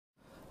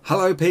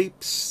Hello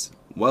peeps,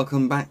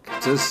 welcome back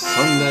to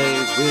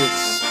Sundays with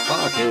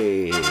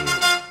Sparky.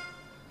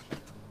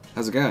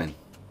 How's it going?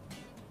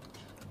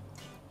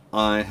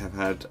 I have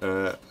had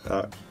a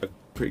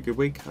pretty good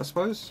week, I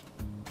suppose.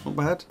 Not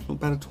bad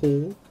at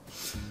all.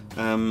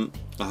 I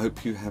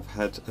hope you have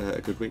had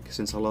a good week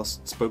since I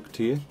last spoke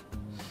to you.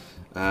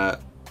 I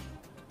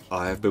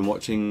have been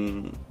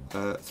watching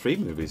 3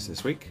 movies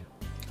this week.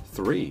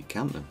 3,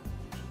 count them.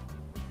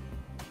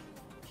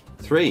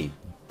 3.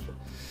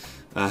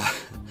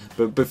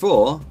 But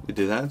before we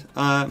do that,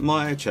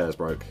 my chair's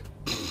broke.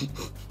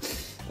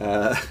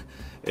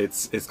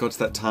 It's got to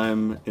that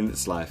time in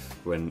its life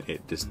when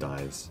it just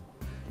dies.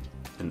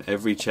 And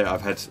every chair,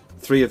 I've had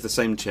 3 of the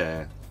same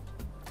chair,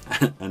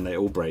 and they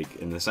all break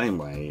in the same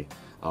way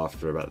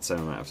after about the same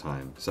amount of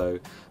time. So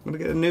I'm going to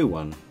get a new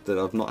one that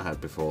I've not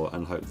had before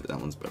and hope that that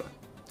one's better.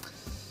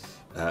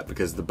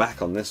 Because the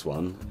back on this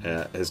one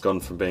has gone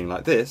from being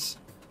like this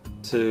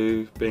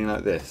to being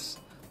like this.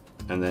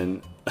 And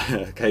then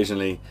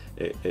occasionally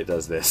it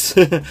does this.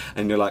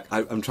 And you're like,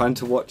 I'm trying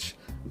to watch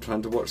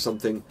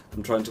something.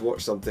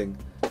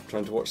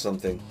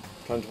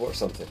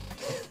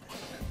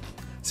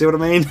 See what I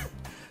mean?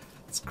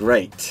 It's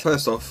great.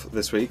 First off,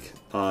 this week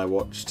I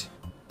watched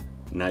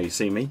Now You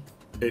See Me.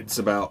 It's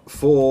about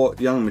 4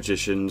 young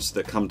magicians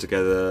that come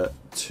together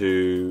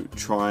to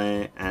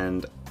try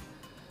and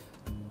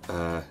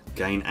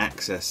gain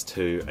access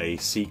to a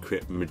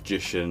secret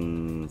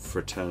magician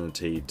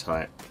fraternity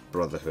type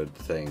brotherhood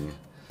thing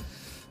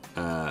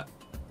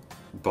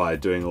by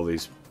doing all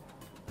these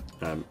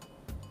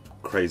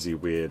crazy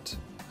weird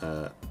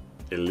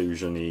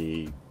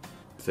illusion-y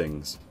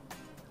things.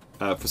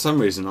 For some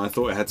reason I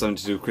thought it had something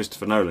to do with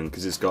Christopher Nolan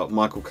because it's got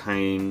Michael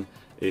Caine,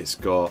 it's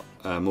got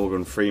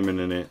Morgan Freeman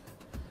in it,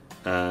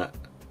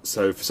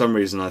 so for some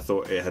reason I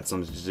thought it had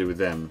something to do with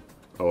them,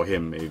 or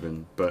him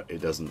even, but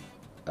it doesn't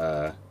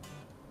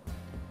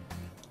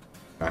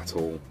at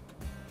all.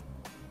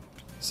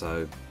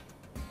 So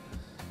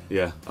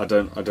yeah, I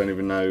don't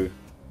even know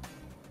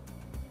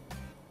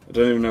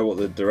what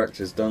the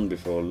director's done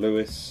before.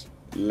 Louis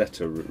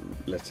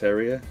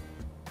Leterrier?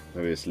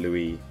 Maybe it's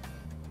Louis,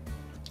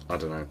 I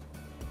don't know.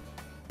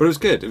 But it was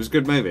good. It was a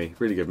good movie,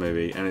 really good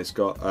movie, and it's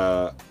got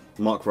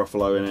Mark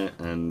Ruffalo in it,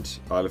 and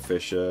Isla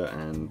Fisher,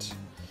 and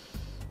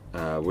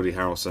Woody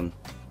Harrelson.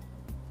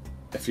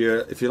 If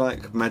you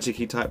like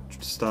magic-y type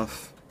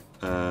stuff,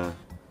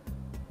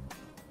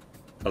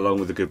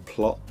 along with a good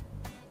plot,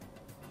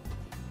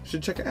 you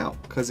should check it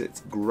out because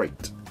it's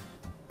great.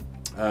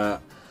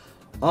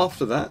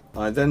 After that,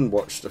 I then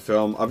watched a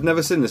film. I've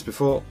never seen this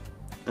before,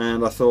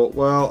 and I thought,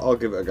 well, I'll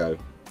give it a go.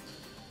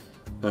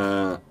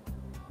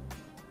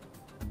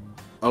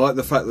 I like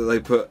the fact that they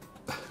put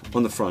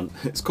on the front,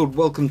 it's called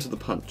Welcome to the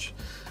Punch,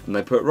 and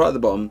they put right at the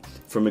bottom,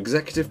 from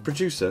executive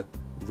producer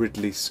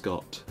Ridley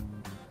Scott.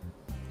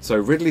 So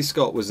Ridley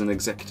Scott was an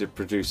executive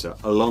producer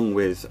along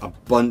with a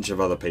bunch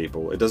of other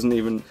people. It doesn't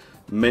even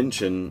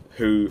mention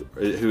who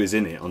is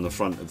in it on the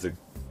front of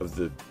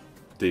the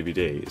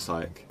DVD. It's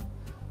like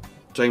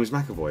James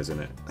McAvoy's in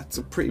it. That's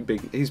a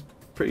he's a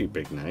pretty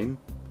big name.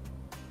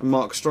 And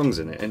Mark Strong's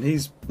in it, and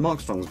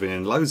Mark Strong's been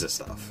in loads of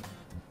stuff.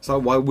 So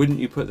why wouldn't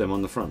you put them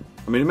on the front?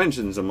 I mean, it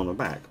mentions them on the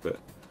back, but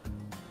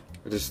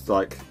I just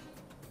like,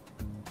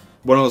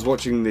 when I was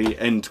watching the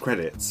end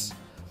credits,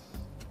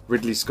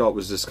 Ridley Scott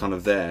was just kind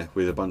of there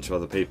with a bunch of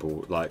other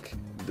people, like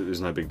it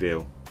was no big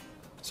deal.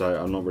 So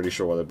I'm not really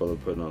sure why they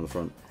bothered putting it on the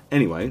front.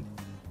 Anyway,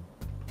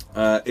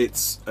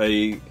 it's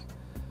a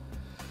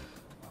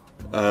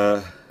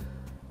what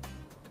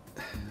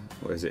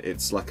is it?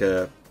 It's like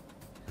a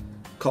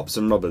cops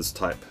and robbers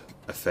type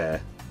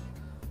affair.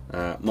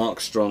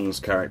 Mark Strong's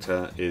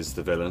character is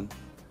the villain,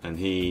 and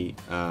he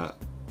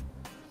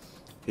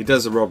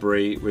does a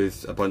robbery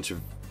with a bunch of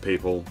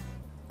people.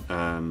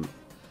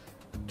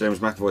 James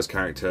McAvoy's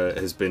character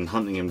has been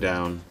hunting him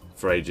down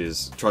for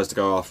ages, tries to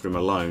go after him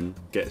alone,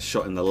 gets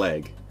shot in the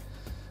leg,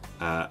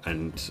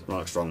 and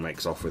Mark Strong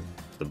makes off with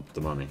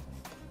the money.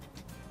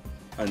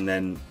 And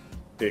then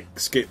it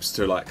skips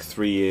to like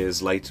 3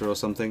 years later or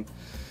something,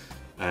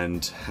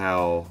 and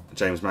how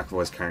James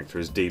McAvoy's character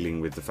is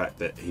dealing with the fact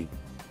that he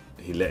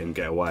let him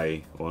get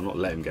away, or not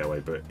let him get away,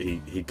 but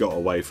he got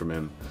away from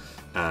him,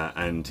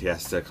 and he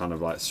has to kind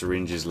of like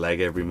syringe his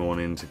leg every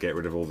morning to get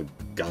rid of all the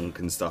gunk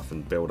and stuff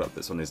and build up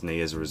that's on his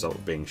knee as a result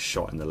of being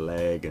shot in the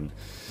leg, and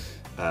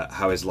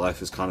how his life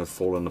has kind of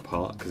fallen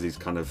apart because he's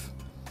kind of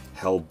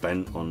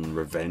hell-bent on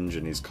revenge,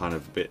 and he's kind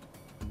of a bit,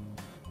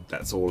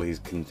 that's all he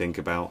can think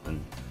about.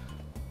 And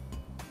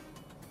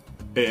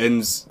it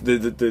ends,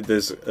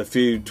 there's a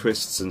few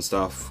twists and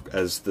stuff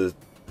as the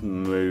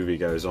movie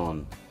goes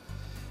on.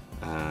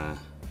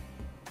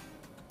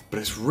 But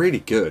it's really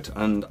good,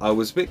 and I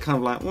was a bit kind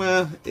of like,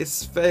 well,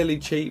 it's fairly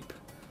cheap.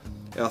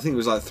 I think it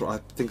was like, I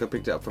think I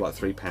picked it up for like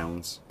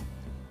 £3.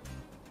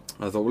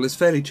 I thought, well, it's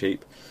fairly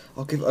cheap.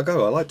 I'll give it a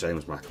go. I like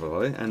James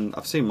McAvoy, and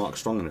I've seen Mark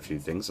Strong in a few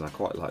things, and I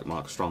quite like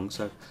Mark Strong,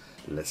 so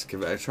let's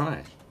give it a try.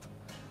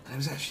 And it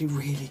was actually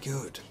really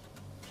good.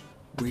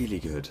 Really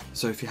good.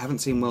 So if you haven't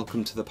seen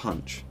Welcome to the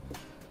Punch,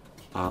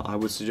 I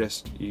would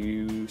suggest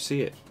you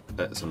see it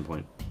at some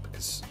point,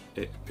 because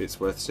it's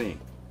worth seeing.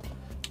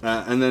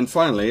 And then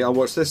finally, I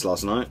watched this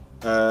last night,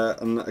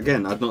 and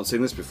again, I'd not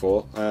seen this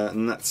before,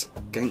 and that's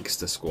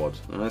Gangster Squad.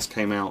 And this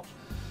came out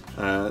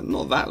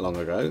not that long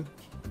ago.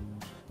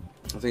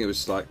 I think it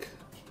was like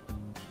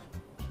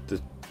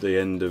the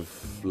end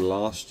of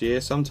last year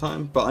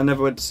sometime, but I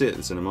never went to see it at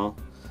the cinema.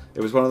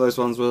 It was one of those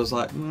ones where I was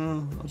like,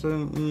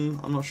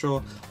 I'm not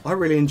sure. I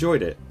really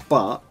enjoyed it,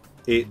 but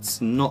it's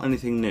not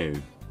anything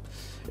new.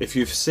 If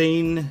you've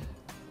seen,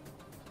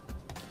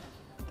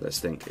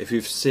 let's think, if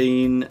you've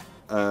seen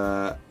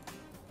the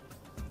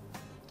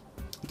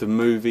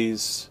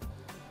movies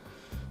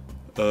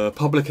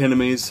Public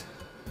Enemies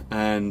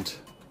and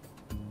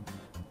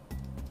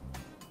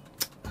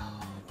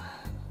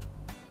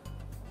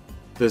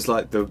there's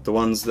like the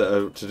ones that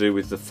are to do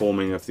with the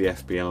forming of the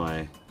FBI.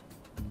 I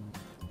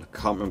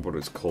can't remember what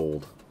it's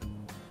called.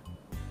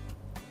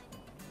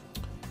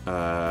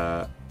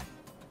 But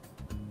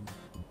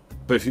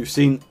if you've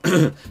seen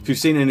if you've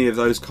seen any of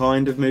those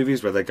kind of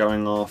movies where they're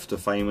going after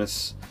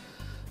famous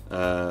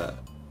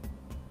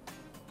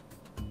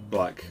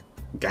like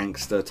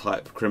gangster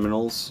type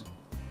criminals,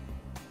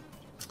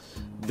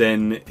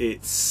 then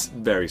it's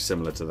very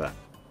similar to that.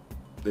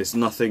 There's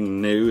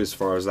nothing new as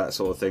far as that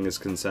sort of thing is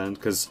concerned,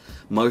 because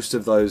most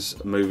of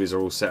those movies are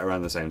all set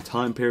around the same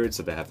time period,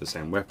 so they have the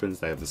same weapons,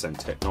 they have the same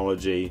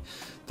technology,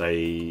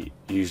 they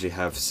usually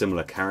have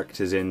similar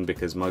characters in,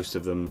 because most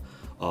of them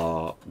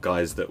are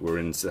guys that were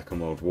in the Second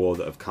World War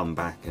that have come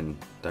back and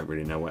don't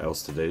really know what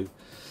else to do.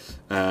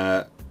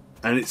 And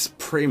it's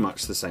pretty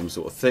much the same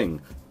sort of thing,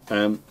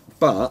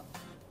 but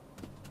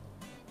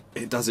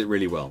it does it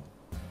really well.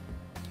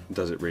 It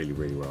does it really,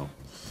 really well.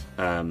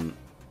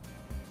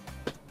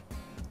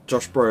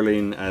 Josh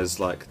Brolin as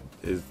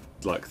is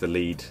the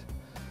lead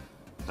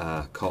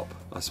cop,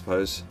 I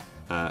suppose,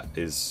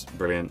 is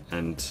brilliant,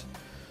 and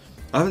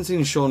I haven't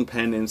seen Sean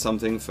Penn in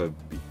something for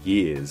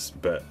years,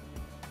 but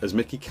as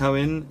Mickey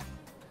Cohen,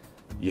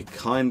 you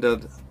kind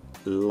of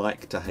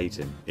like to hate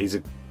him. He's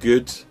a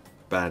good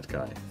bad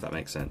guy, if that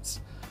makes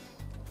sense.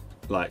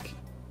 Like,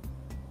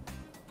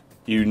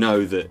 you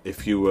know that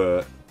if you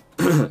were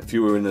if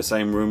you were in the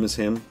same room as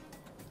him,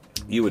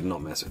 you would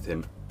not mess with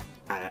him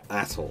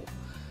at all,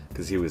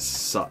 because he was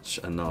such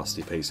a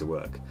nasty piece of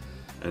work.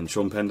 And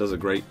Sean Penn does a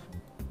great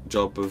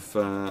job of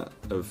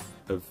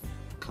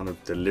kind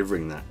of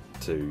delivering that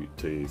to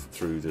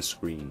through the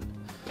screen.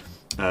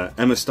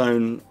 Emma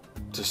Stone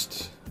she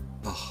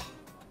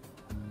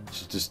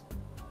just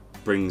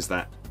brings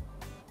that,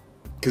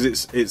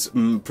 because it's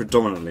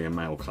predominantly a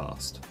male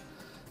cast,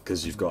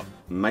 because you've got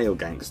male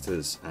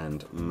gangsters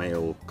and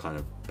male kind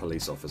of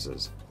police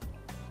officers.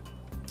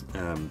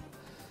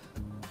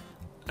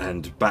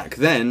 And back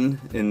then,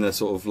 in the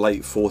sort of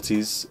late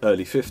 40s,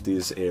 early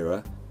 50s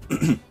era,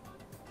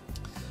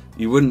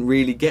 you wouldn't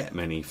really get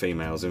many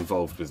females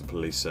involved with the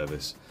police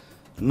service.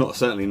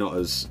 Certainly not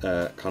as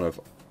kind of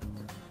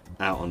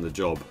out on the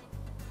job,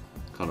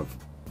 kind of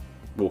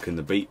walking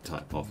the beat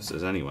type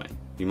officers anyway.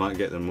 You might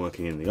get them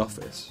working in the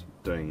office,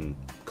 doing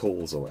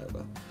calls or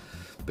whatever,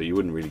 but you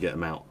wouldn't really get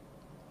them out.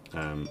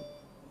 How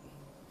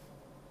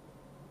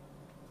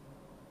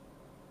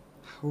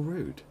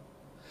rude.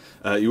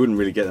 You wouldn't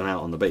really get them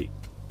out on the beat.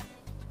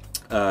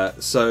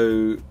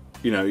 So,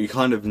 you know, you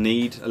kind of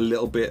need a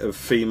little bit of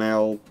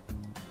female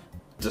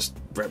just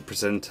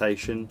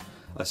representation,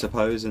 I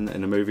suppose, in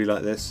a movie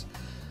like this.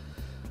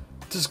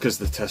 Just because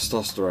the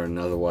testosterone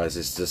otherwise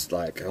is just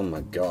like, oh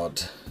my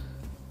god.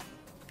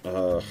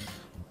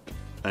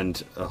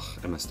 And,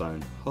 Emma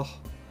Stone. Oh,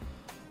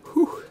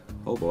 whew,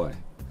 oh boy.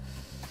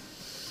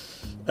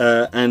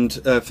 And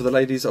for the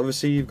ladies,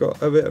 obviously, you've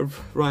got a bit of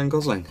Ryan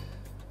Gosling,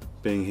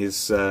 being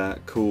his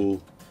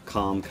cool,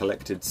 calm,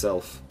 collected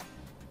self.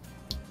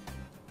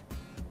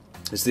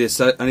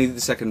 It's only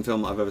the second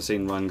film I've ever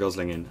seen Ryan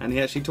Gosling in, and he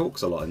actually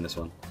talks a lot in this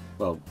one.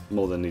 Well,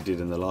 more than he did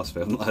in the last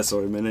film that I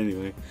saw him in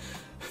anyway.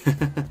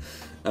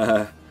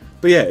 But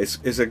yeah,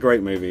 it's a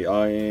great movie.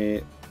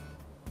 As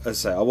I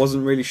say, I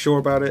wasn't really sure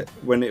about it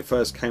when it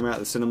first came out at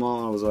the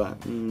cinema. I was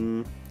like,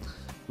 I'm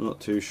not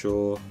too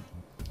sure.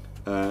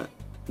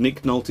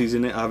 Nick Nolte's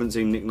in it. I haven't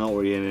seen Nick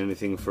Nolte in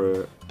anything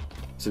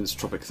since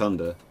Tropic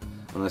Thunder,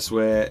 and I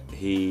swear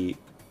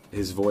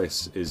his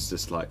voice is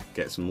just like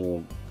gets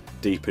more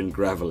deep and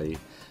gravelly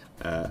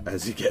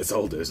as he gets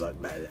older. It's like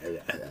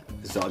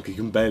you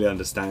can barely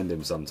understand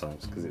him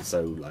sometimes, because it's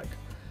so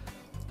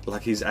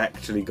like he's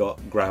actually got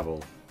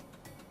gravel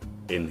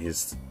in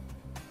his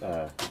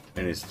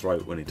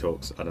throat when he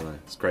talks. I don't know,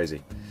 it's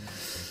crazy.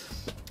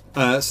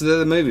 So they're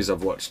the movies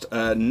I've watched.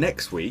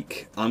 Next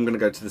week I'm going to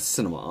go to the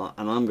cinema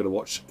and I'm going to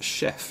watch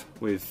Chef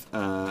with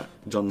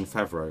Jon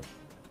Favreau.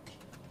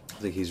 I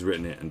think he's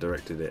written it and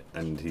directed it,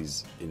 and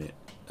he's in it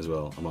as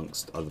well,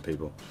 amongst other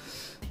people.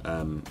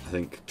 I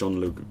think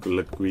John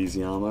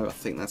Leguizamo, I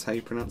think that's how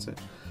you pronounce it.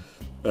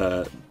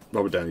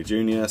 Robert Downey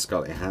Jr.,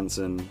 Scarlett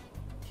Johansson,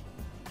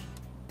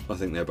 I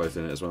think they're both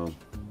in it as well.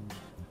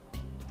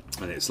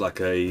 And it's like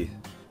a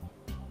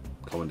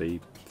comedy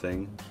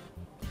thing.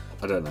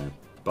 I don't know,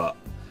 but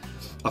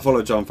I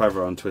follow Jon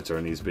Favreau on Twitter,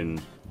 and he's been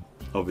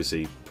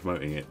obviously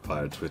promoting it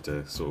via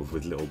Twitter, sort of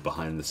with little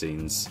behind the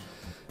scenes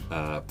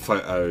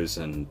photos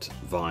and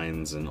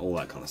vines and all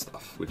that kind of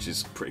stuff, which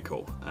is pretty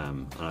cool.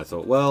 And I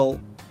thought,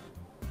 well,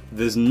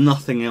 there's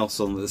nothing else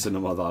on the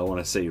cinema that I want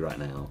to see right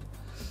now.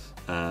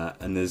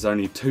 And there's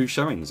only 2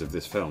 showings of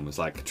this film. It's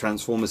like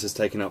Transformers has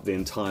taken up the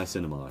entire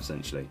cinema,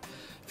 essentially.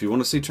 If you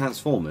want to see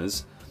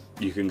Transformers,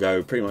 you can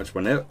go pretty much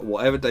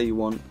whatever day you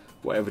want,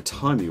 whatever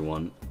time you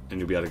want, and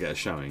you'll be able to get a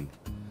showing.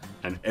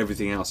 And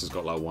everything else has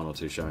got like 1 or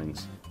 2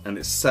 showings. And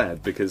it's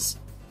sad because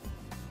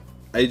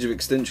Age of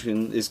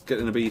Extinction is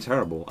going to be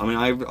terrible. I mean,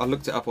 I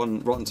looked it up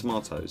on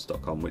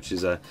RottenTomatoes.com, which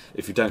is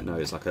if you don't know,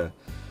 it's like a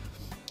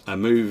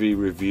movie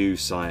review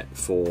site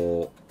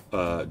for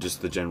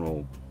just the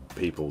general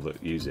people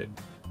that use it.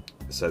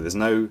 So there's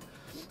no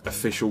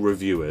official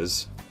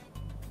reviewers,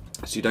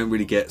 so you don't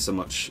really get so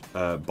much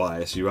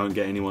bias. You won't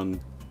get anyone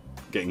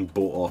getting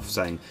bought off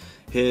saying,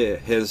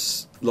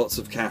 here's lots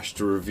of cash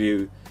to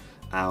review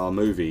our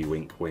movie,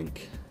 wink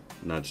wink,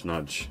 nudge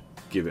nudge,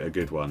 give it a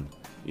good one.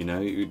 You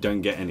know, you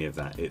don't get any of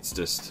that. It's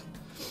just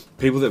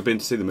people that have been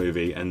to see the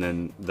movie and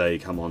then they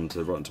come on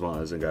to Rotten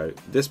Tomatoes and go,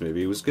 this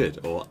movie was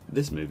good, or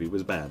this movie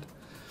was bad.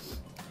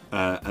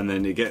 And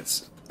then it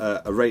gets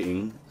a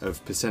rating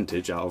of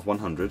percentage out of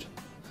 100.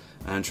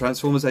 And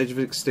Transformers Age of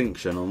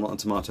Extinction on Rotten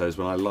Tomatoes,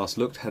 when I last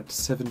looked, had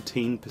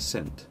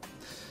 17%.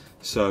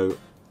 So,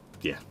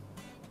 yeah.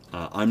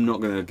 I'm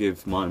not going to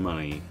give my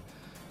money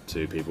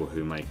to people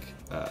who make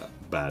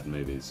bad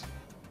movies.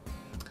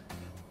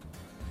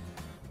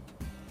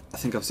 I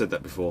think I've said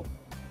that before.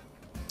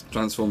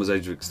 Transformers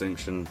Age of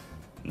Extinction,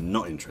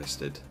 not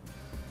interested.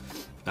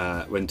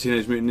 When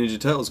Teenage Mutant Ninja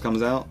Turtles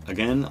comes out,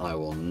 again, I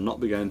will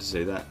not be going to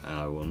see that, and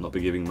I will not be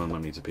giving my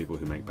money to people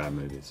who make bad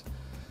movies.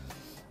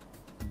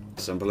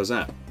 Simple as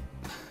that.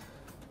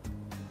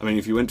 I mean,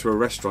 if you went to a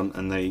restaurant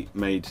and they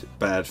made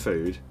bad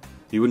food,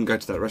 you wouldn't go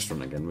to that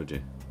restaurant again, would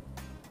you?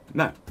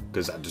 No,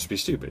 because that'd just be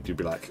stupid. You'd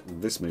be like,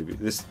 this movie,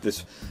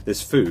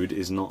 this food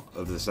is not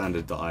of the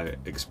standard that I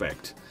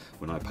expect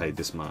when I paid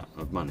this amount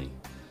of money.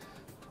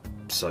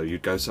 So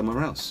you'd go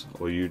somewhere else,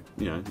 or you'd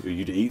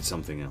eat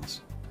something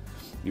else.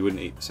 You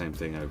wouldn't eat the same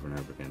thing over and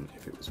over again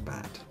if it was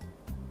bad.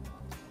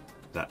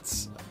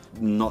 That's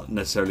not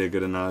necessarily a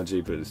good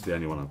analogy, but it's the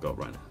only one I've got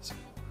right now, so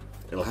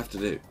it'll have to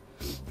do.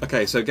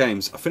 Okay, so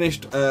games. I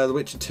finished The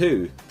Witcher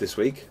 2 this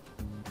week,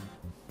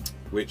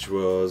 which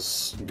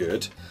was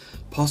good.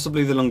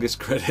 Possibly the longest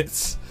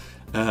credits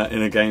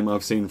in a game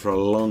I've seen for a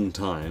long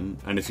time,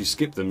 and if you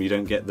skip them, you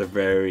don't get the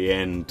very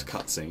end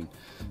cutscene.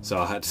 So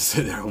I had to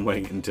sit there and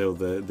wait until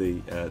the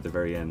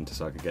very end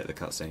so I could get the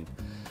cutscene.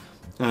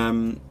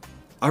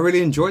 I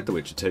really enjoyed The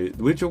Witcher 2.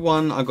 The Witcher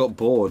 1, I got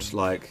bored.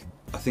 Like,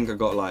 I think I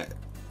got like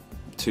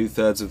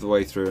 2/3 of the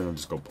way through and I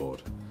just got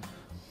bored.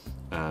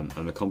 And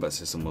the combat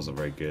system wasn't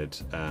very good.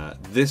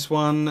 This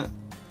one,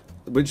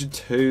 The Witcher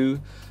 2,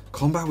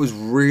 combat was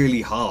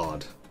really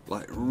hard.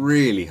 Like,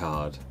 really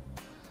hard.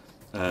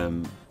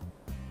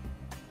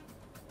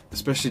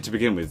 Especially to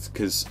begin with,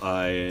 because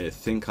I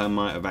think I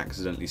might have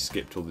accidentally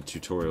skipped all the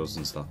tutorials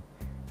and stuff.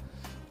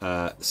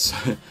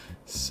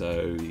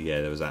 So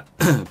yeah, there was that.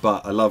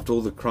 But I loved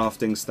all the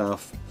crafting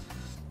stuff.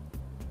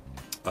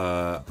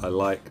 I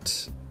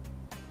liked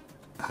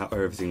how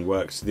everything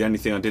worked. The only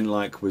thing I didn't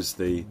like was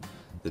the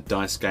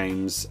dice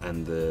games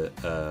and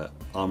the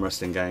arm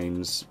wrestling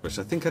games, which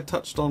I think I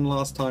touched on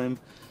last time.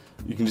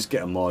 You can just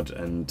get a mod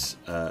and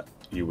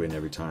you win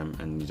every time,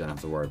 and you don't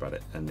have to worry about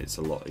it, and it's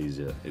a lot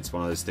easier. It's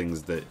one of those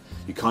things that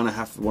you kind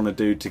of want to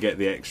do to get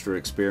the extra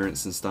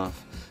experience and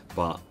stuff,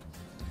 but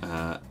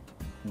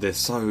they're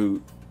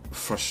so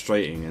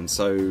frustrating and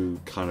so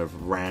kind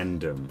of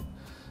random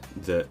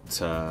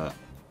that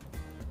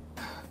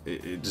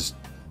it just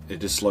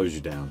slows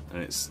you down,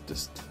 and it's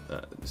just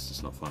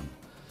not fun.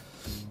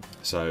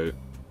 So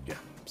yeah,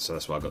 so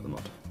that's why I got the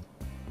mod.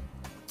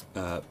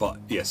 But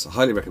yes, I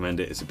highly recommend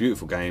it. It's a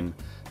beautiful game.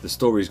 The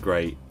story's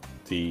great.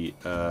 The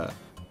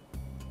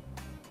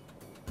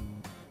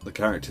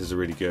characters are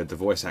really good. The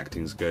voice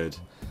acting's good.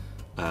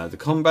 The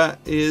combat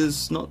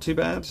is not too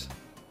bad,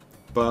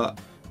 but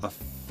I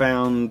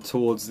found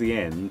towards the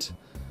end,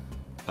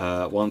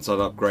 once I'd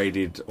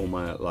upgraded all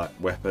my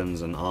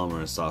weapons and armor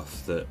and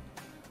stuff, that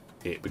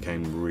it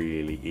became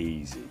really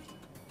easy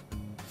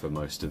for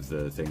most of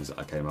the things that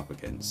I came up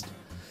against.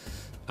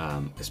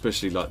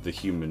 Especially like the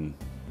human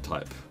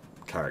type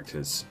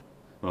characters.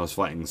 When I was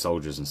fighting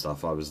soldiers and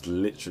stuff, I was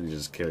literally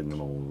just killing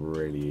them all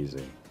really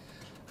easy.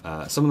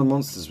 Some of the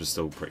monsters were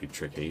still pretty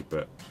tricky,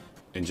 but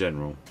in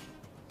general,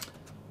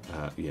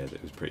 yeah, it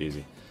was pretty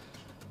easy.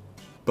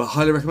 But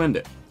highly recommend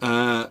it.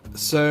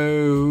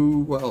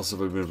 So, what else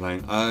have I been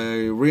playing?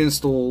 I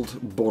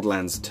reinstalled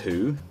Borderlands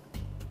 2,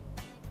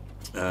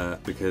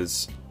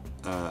 because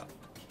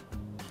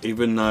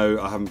even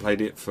though I haven't played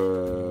it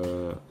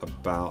for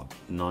about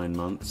 9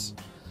 months,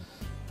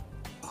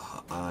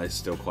 I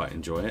still quite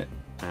enjoy it.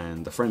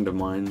 And a friend of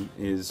mine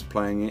is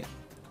playing it.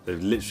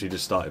 They've literally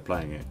just started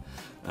playing it,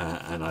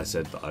 and I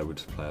said that I would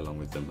play along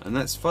with them, and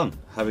that's fun.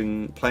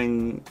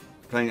 Playing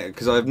playing it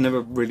because I've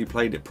never really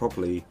played it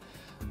properly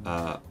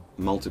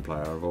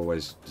multiplayer. I've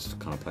always just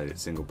kind of played it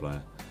single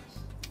player.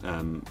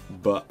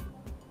 But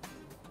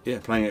yeah,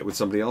 playing it with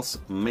somebody else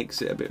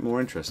makes it a bit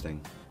more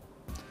interesting,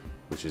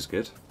 which is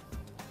good.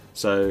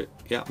 So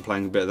yeah, I'm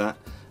playing a bit of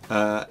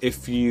that.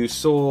 If you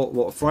saw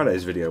what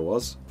Friday's video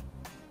was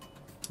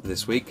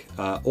this week,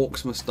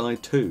 Orcs Must Die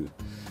 2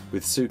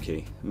 with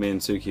Suki. Me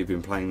and Suki have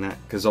been playing that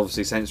because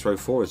obviously Saints Row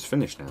 4 is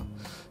finished now.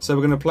 So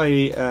we're going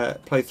to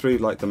play through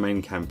like the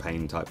main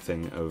campaign type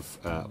thing of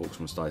Orcs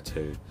Must Die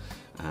 2.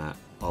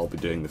 I'll be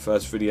doing the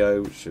first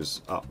video, which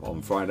is up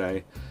on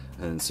Friday,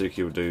 and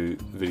Suki will do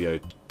video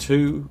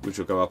 2, which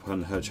will go up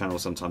on her channel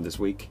sometime this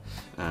week,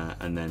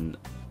 and then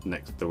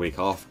next week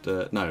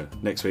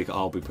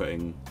I'll be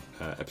putting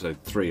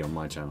episode 3 on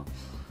my channel,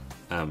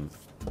 and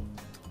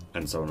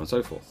so on and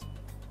so forth.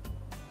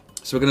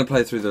 So we're going to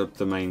play through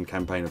the main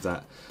campaign of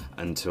that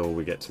until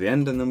we get to the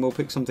end, and then we'll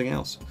pick something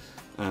else.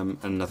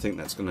 And I think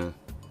that's going to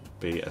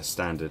be a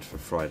standard for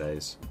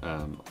Fridays,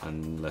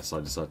 unless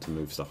I decide to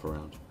move stuff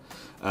around.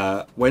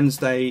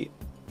 Wednesday,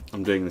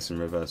 I'm doing this in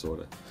reverse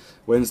order.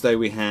 Wednesday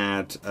we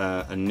had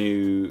a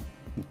new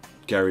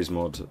Gary's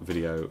Mod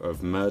video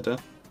of Murder,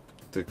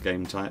 the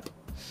game type,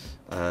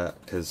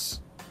 because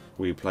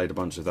we played a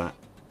bunch of that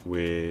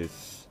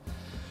with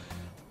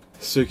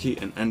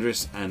Suki and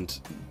Andris and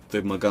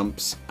the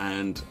Mugumps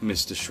and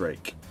Mr.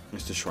 Shrike.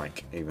 Mr.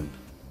 Shrike, even.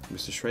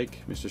 Mr.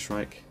 Shrike? Mr.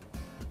 Shrike?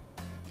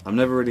 I'm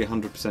never really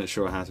 100%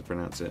 sure how to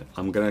pronounce it.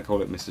 I'm going to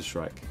call it Mr.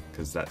 Shrike,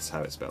 because that's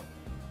how it's spelled.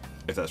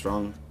 If that's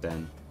wrong,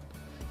 then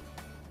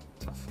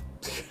tough.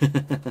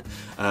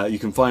 You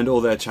can find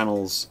all their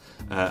channels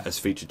as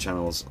featured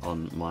channels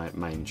on my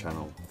main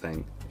channel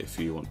thing if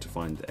you want to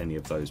find any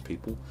of those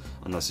people,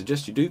 and I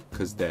suggest you do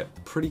because they're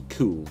pretty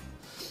cool.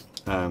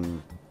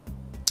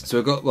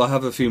 So we'll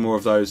have a few more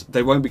of those.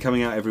 They won't be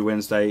coming out every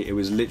Wednesday. It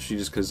was literally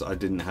just because I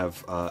didn't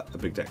have a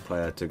big deck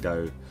player to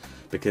go,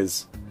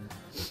 because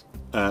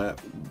I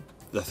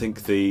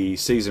think the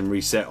season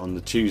reset on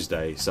the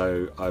Tuesday,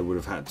 so I would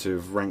have had to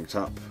have ranked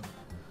up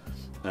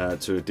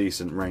to a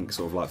decent rank,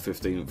 sort of like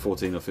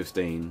 14 or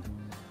 15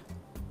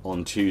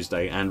 on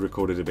Tuesday, and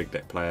recorded a big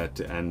deck player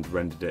and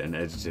rendered it and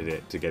edited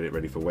it to get it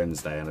ready for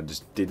Wednesday, and I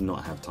just did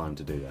not have time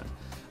to do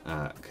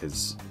that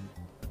because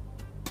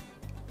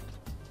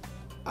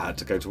I had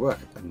to go to work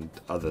and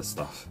other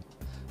stuff.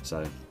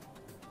 So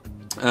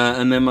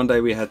and then Monday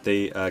we had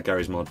the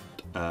Gary's Mod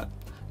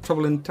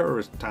Trouble in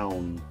Terrorist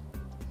Town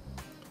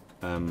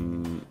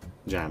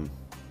jam.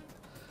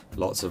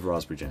 Lots of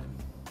raspberry jam.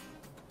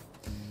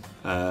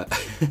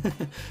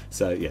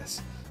 So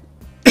yes,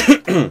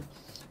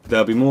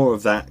 there'll be more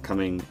of that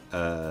coming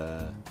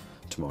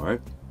tomorrow.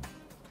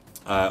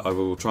 I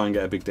will try and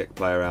get a big deck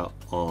player out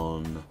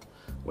on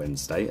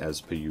Wednesday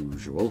as per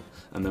usual,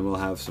 and then we'll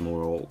have some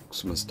more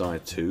Orcs Must Die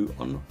 2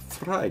 on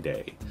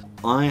Friday.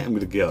 I am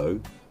going to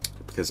go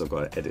because I've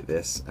got to edit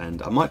this,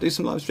 and I might do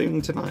some live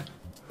streaming tonight.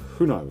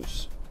 Who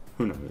knows?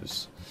 Who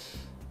knows?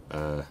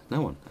 No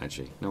one,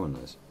 actually. No one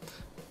knows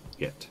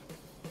yet.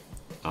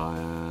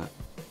 I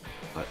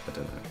don't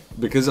know,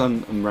 because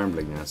I'm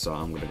rambling now, so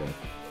I'm going to go.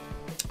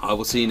 I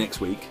will see you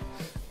next week,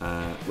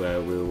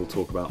 where we'll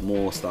talk about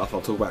more stuff.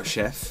 I'll talk about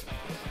Chef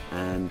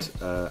and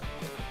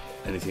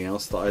anything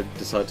else that I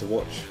decide to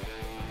watch.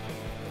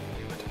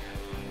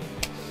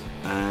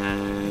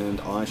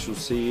 And I shall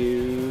see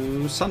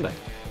you Sunday.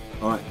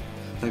 Alright,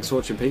 thanks for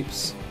watching,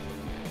 peeps.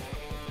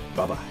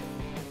 Bye bye.